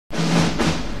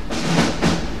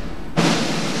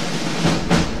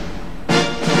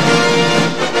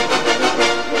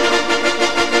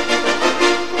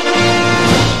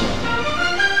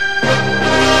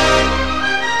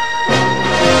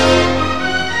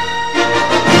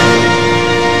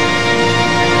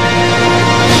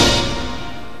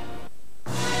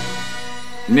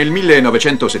Nel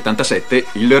 1977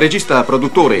 il regista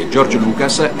produttore George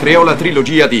Lucas creò la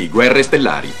trilogia di Guerre,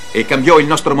 Stellari e cambiò il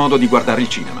nostro modo di guardare il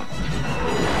cinema.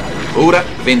 Ora,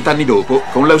 20 anni dopo,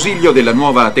 con l'ausilio della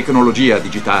nuova tecnologia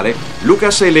digitale,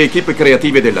 Lucas e le equipe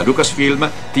creative della Lucasfilm,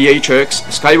 THX,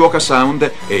 Skywalker Sound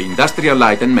e Industrial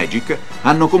Light and Magic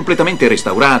hanno completamente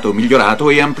restaurato, migliorato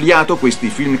e ampliato questi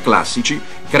film classici,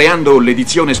 creando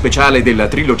l'edizione speciale della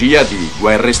trilogia di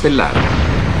Guerre Stellari.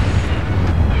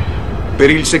 Per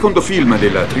il secondo film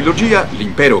della trilogia,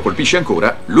 L'impero colpisce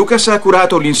ancora, Lucas ha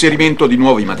curato l'inserimento di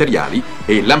nuovi materiali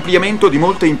e l'ampliamento di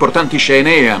molte importanti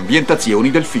scene e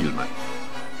ambientazioni del film.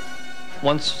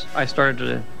 Once I started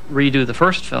to redo the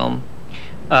first film,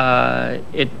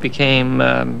 it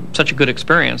became such a good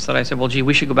experience that I said, well, gee,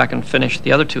 we should go back and finish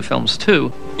the other two films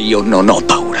too. Io non ho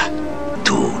paura.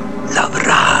 Tu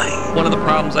l'avrai. One of the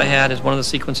problems I had is one of the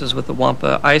sequences with the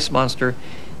Wampa ice monster.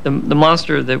 The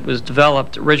monster that was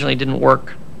developed originally didn't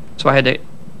work, so I had to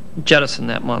jettison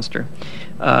that monster.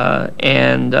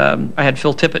 And I had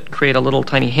Phil Tippett create a little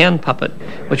tiny hand puppet,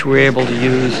 which we were able to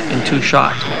use in 2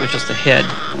 shots. It was just the head.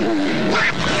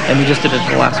 And we just did it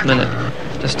at the last minute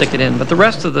to stick it in. But the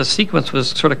rest of the sequence was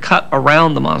sort of cut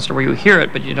around the monster, where you hear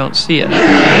it, but you don't see it.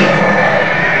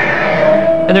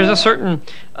 And there's a certain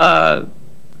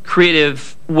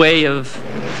creative way of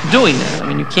doing that. I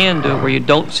mean, you can do it where you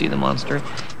don't see the monster,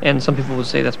 and some people would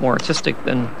say that's more artistic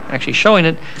than actually showing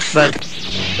it, but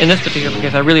in this particular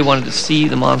case I really wanted to see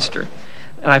the monster,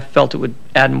 and I felt it would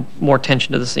add more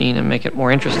tension to the scene and make it more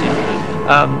interesting.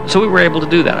 So we were able to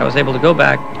do that. I was able to go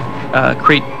back,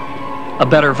 create a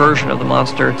better version of the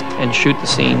monster, and shoot the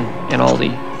scene and all the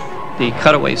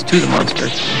cutaways to the monster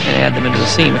and add them into the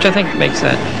scene, which I think makes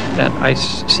that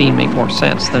ice scene make more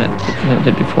sense than it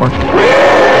did before.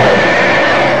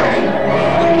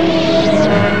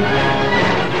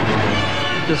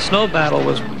 The snow battle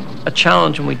was a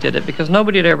challenge when we did it because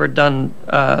nobody had ever done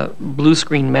blue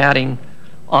screen matting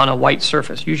on a white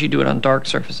surface. Usually do it on dark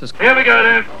surfaces. Here we go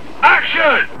then.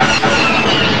 Action!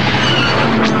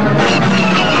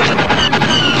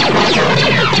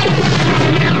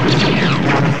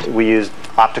 We used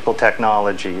optical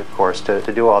technology, of course, to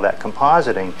do all that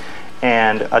compositing.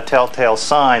 And a telltale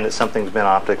sign that something's been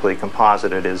optically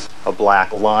composited is a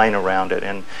black line around it.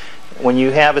 And when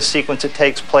you have a sequence that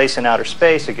takes place in outer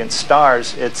space against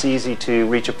stars, it's easy to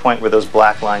reach a point where those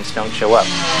black lines don't show up.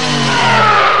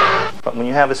 But when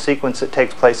you have a sequence that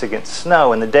takes place against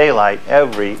snow in the daylight,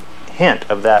 every hint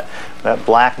of that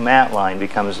black matte line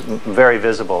becomes very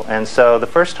visible. And so the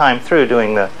first time through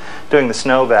doing the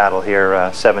snow battle here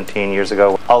 17 years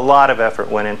ago, a lot of effort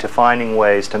went into finding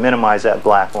ways to minimize that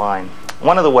black line.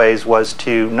 One of the ways was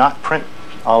to not print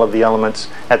all of the elements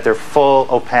at their full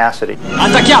opacity.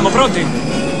 Attacchiamo, pronti!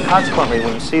 Consequently,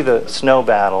 when you see the snow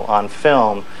battle on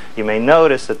film, you may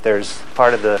notice that there's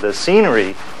part of the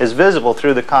scenery is visible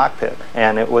through the cockpit.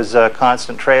 And it was a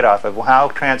constant trade-off of how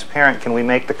transparent can we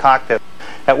make the cockpit.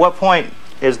 At what point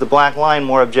is the black line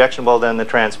more objectionable than the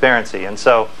transparency? And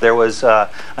so there was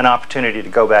an opportunity to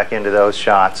go back into those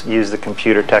shots, use the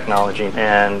computer technology,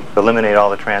 and eliminate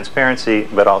all the transparency,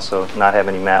 but also not have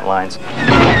any matte lines.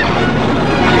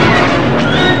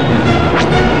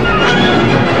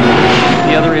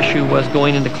 The other issue was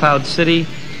going into Cloud City.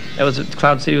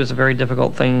 Cloud City was a very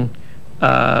difficult thing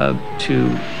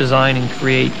to design and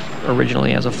create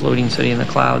originally as a floating city in the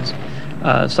clouds.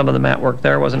 Some of the matte work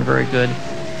there wasn't very good.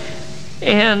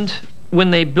 And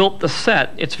when they built the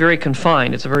set, it's very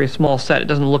confined. It's a very small set. It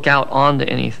doesn't look out onto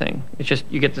anything. It's just,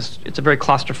 you get this, it's a very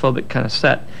claustrophobic kind of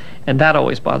set. And that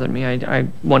always bothered me. I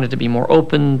wanted to be more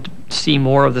open, to see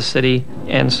more of the city.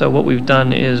 And so what we've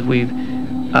done is we've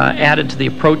added to the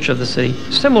approach of the city,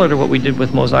 similar to what we did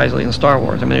with Mos Eisley in Star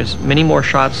Wars. I mean, there's many more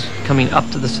shots coming up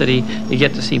to the city. You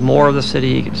get to see more of the city.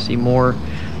 You get to see more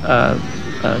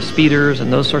speeders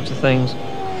and those sorts of things.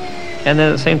 And then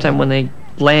at the same time, when they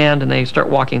land and they start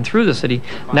walking through the city,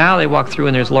 now they walk through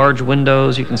and there's large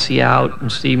windows. You can see out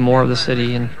and see more of the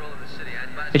city, and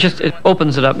it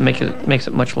opens it up and makes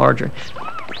it much larger.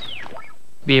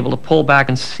 Be able to pull back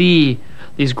and see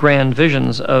these grand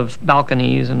visions of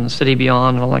balconies and the city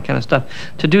beyond and all that kind of stuff.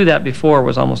 To do that before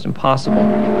was almost impossible,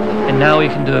 and now we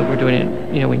can do it. We're doing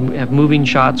it. You know, we have moving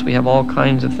shots. We have all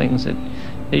kinds of things that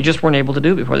you just weren't able to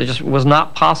do before. They just was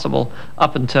not possible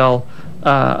up until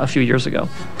a few years ago.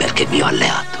 Perché il mio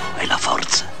alleato è la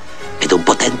forza, ed un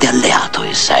potente alleato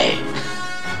in sé.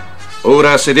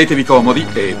 Ora sedetevi comodi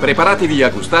e preparatevi a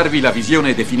gustarvi la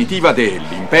visione definitiva de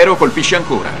L'impero colpisce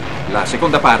ancora, la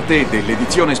seconda parte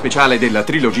dell'edizione speciale della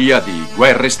trilogia di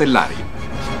Guerre Stellari.